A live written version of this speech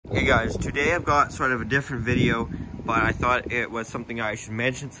Hey guys, today I've got sort of a different video, but I thought it was something I should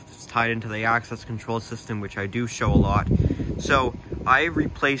mention since it's tied into the access control system, which I do show a lot. So I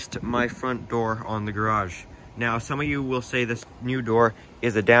replaced my front door on the garage. Now some of you will say this new door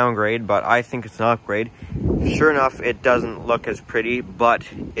is a downgrade, but I think it's an upgrade. Sure enough, it doesn't look as pretty, but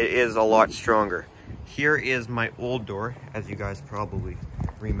it is a lot stronger. Here is my old door, as you guys probably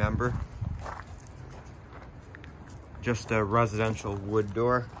remember. Just a residential wood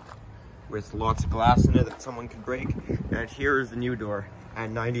door with lots of glass in it that someone could break. And here is the new door, a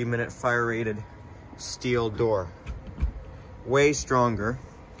 90-minute fire rated steel door. Way stronger.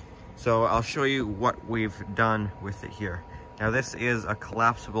 So I'll show you what we've done with it here. Now this is a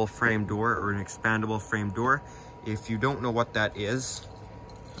collapsible frame door or an expandable frame door. If you don't know what that is,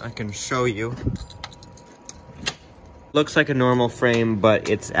 I can show you. Looks like a normal frame, but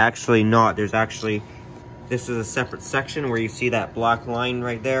it's actually not. There's actually, this is a separate section where you see that black line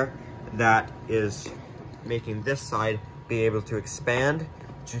right there. That is making this side be able to expand,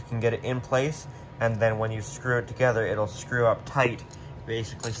 so you can get it in place, and then when you screw it together, it'll screw up tight,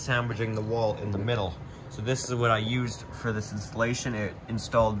 basically sandwiching the wall in the middle. So this is what I used for this installation. It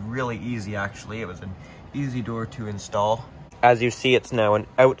installed really easy, actually. It was an easy door to install. As you see, it's now an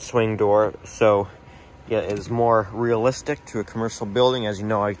outswing door, so it is more realistic to a commercial building. As you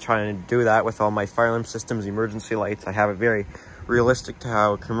know, I try to do that with all my fire alarm systems, emergency lights. I have it very realistic to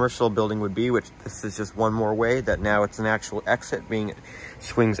how a commercial building would be, which this is just one more way that now it's an actual exit, being it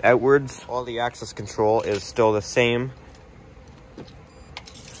swings outwards. All the access control is still the same,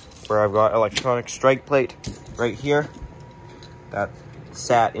 where I've got electronic strike plate right here that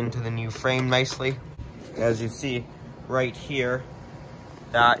sat into the new frame nicely. As you see right here,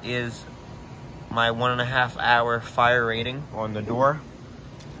 that is my 1.5 hour fire rating on the door,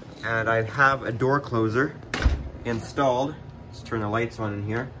 and I have a door closer installed. Let's turn the lights on in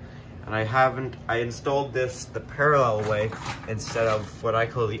here. And I installed this the parallel way instead of what I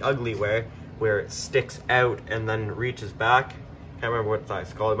call the ugly way, where it sticks out and then reaches back. Can't remember what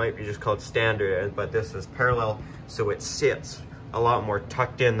that's called. It might be just called standard, but this is parallel, so it sits a lot more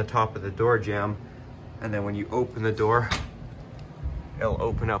tucked in the top of the door jamb. And then when you open the door, it'll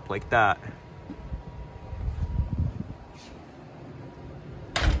open up like that.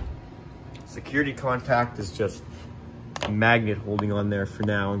 Security contact is just a magnet holding on there for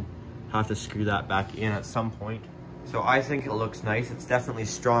now, and have to screw that back in at some point. So I think it looks nice. It's definitely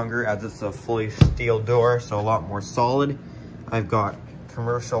stronger as it's a fully steel door, so a lot more solid. I've got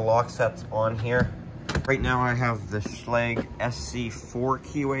commercial lock sets on here. Right now I have the Schlage SC4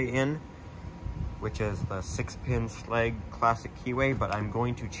 keyway in, which is the 6-pin Schlage classic keyway, but I'm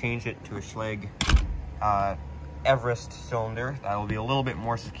going to change it to a Schlage Everest cylinder. That'll be a little bit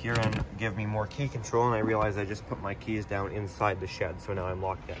more secure and give me more key control. And I realized I just put my keys down inside the shed, so now I'm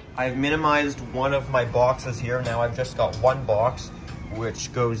locked in. I've minimized one of my boxes here. Now I've just got one box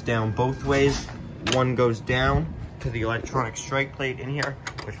which goes down both ways. One goes down to the electronic strike plate in here,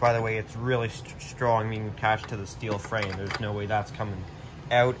 which, by the way, it's really strong, being attached to the steel frame. There's no way that's coming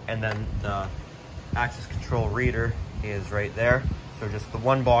out. And then the access control reader is right there. So just the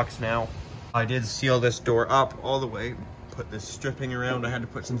one box now. I did seal this door up all the way, put this stripping around. I had to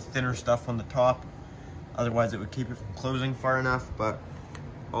put some thinner stuff on the top, otherwise it would keep it from closing far enough, but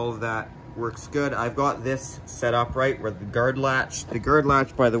all of that works good. I've got this set up right where the guard latch,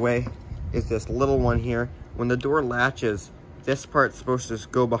 by the way, is this little one here. When the door latches, this part's supposed to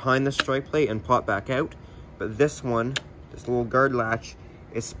go behind the strike plate and pop back out, but this one, this little guard latch,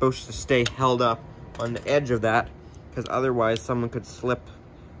 is supposed to stay held up on the edge of that, because otherwise someone could slip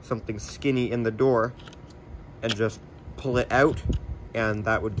something skinny in the door and just pull it out, and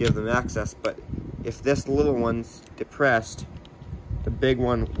that would give them access. But if this little one's depressed, the big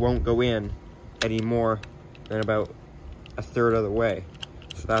one won't go in any more than about 1/3 of the way.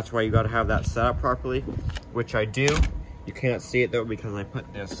 So that's why you got to have that set up properly, which I do. You can't see it though because I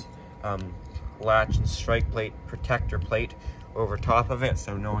put this latch and strike plate protector plate over top of it,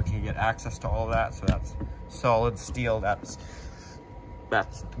 so no one can get access to all of that. So that's solid steel. That's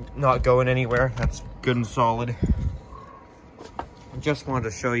not going anywhere. That's good and solid. I just wanted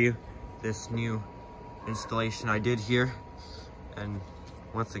to show you this new installation I did here. And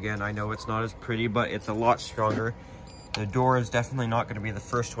once again, I know it's not as pretty, but it's a lot stronger. The door is definitely not going to be the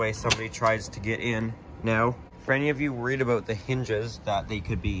first way somebody tries to get in now. For any of you worried about the hinges, that they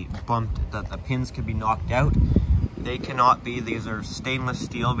could be bumped, that the pins could be knocked out, they cannot be. These are stainless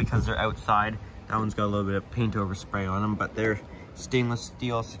steel because they're outside. That one's got a little bit of paint overspray on them, but they're stainless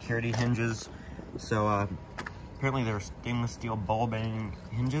steel security hinges. So apparently they're stainless steel ball bearing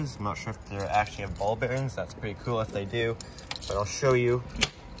hinges. I'm not sure if they actually have ball bearings. That's pretty cool if they do, but I'll show you.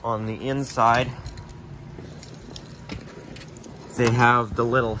 on the inside, they have the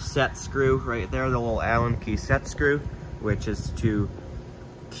little set screw right there, the little Allen key set screw, which is to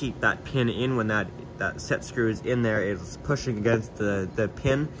keep that pin in. When that set screw is in there, it's pushing against the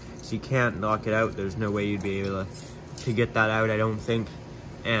pin, so you can't knock it out. There's no way you'd be able to get that out, I don't think.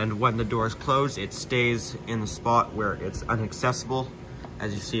 And when the door is closed, it stays in the spot where it's inaccessible.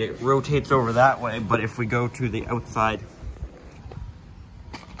 As you see, it rotates over that way, but if we go to the outside,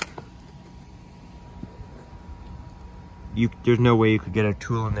 there's no way you could get a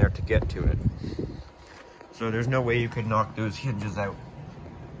tool in there to get to it. So there's no way you could knock those hinges out.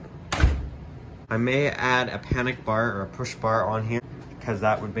 I may add a panic bar or a push bar on here, because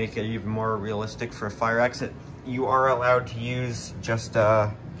that would make it even more realistic for a fire exit. You are allowed to use just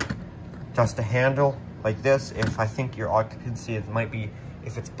a handle like this. If I think your occupancy, it might be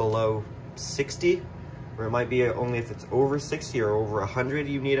if it's below 60, or it might be only if it's over 60 or over 100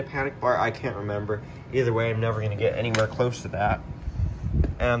 you need a panic bar. I can't remember. Either way, I'm never gonna get anywhere close to that.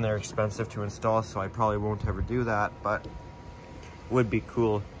 And they're expensive to install, so I probably won't ever do that, but would be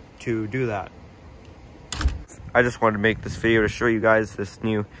cool to do that. I just wanted to make this video to show you guys this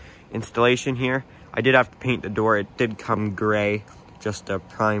new installation here. I did have to paint the door. It did come gray, just a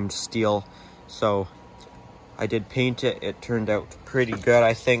primed steel. So I did paint it. It turned out pretty good,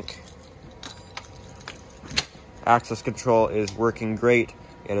 I think. Access control is working great.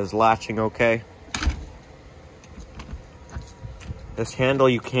 It is latching okay. This handle,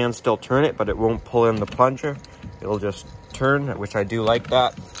 you can still turn it, but it won't pull in the plunger. It'll just turn, which I do like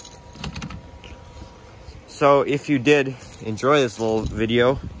that. So if you did enjoy this little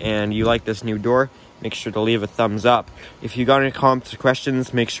video and you like this new door, make sure to leave a thumbs up. If you got any comments or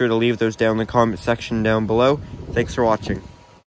questions, make sure to leave those down in the comment section down below. Thanks for watching.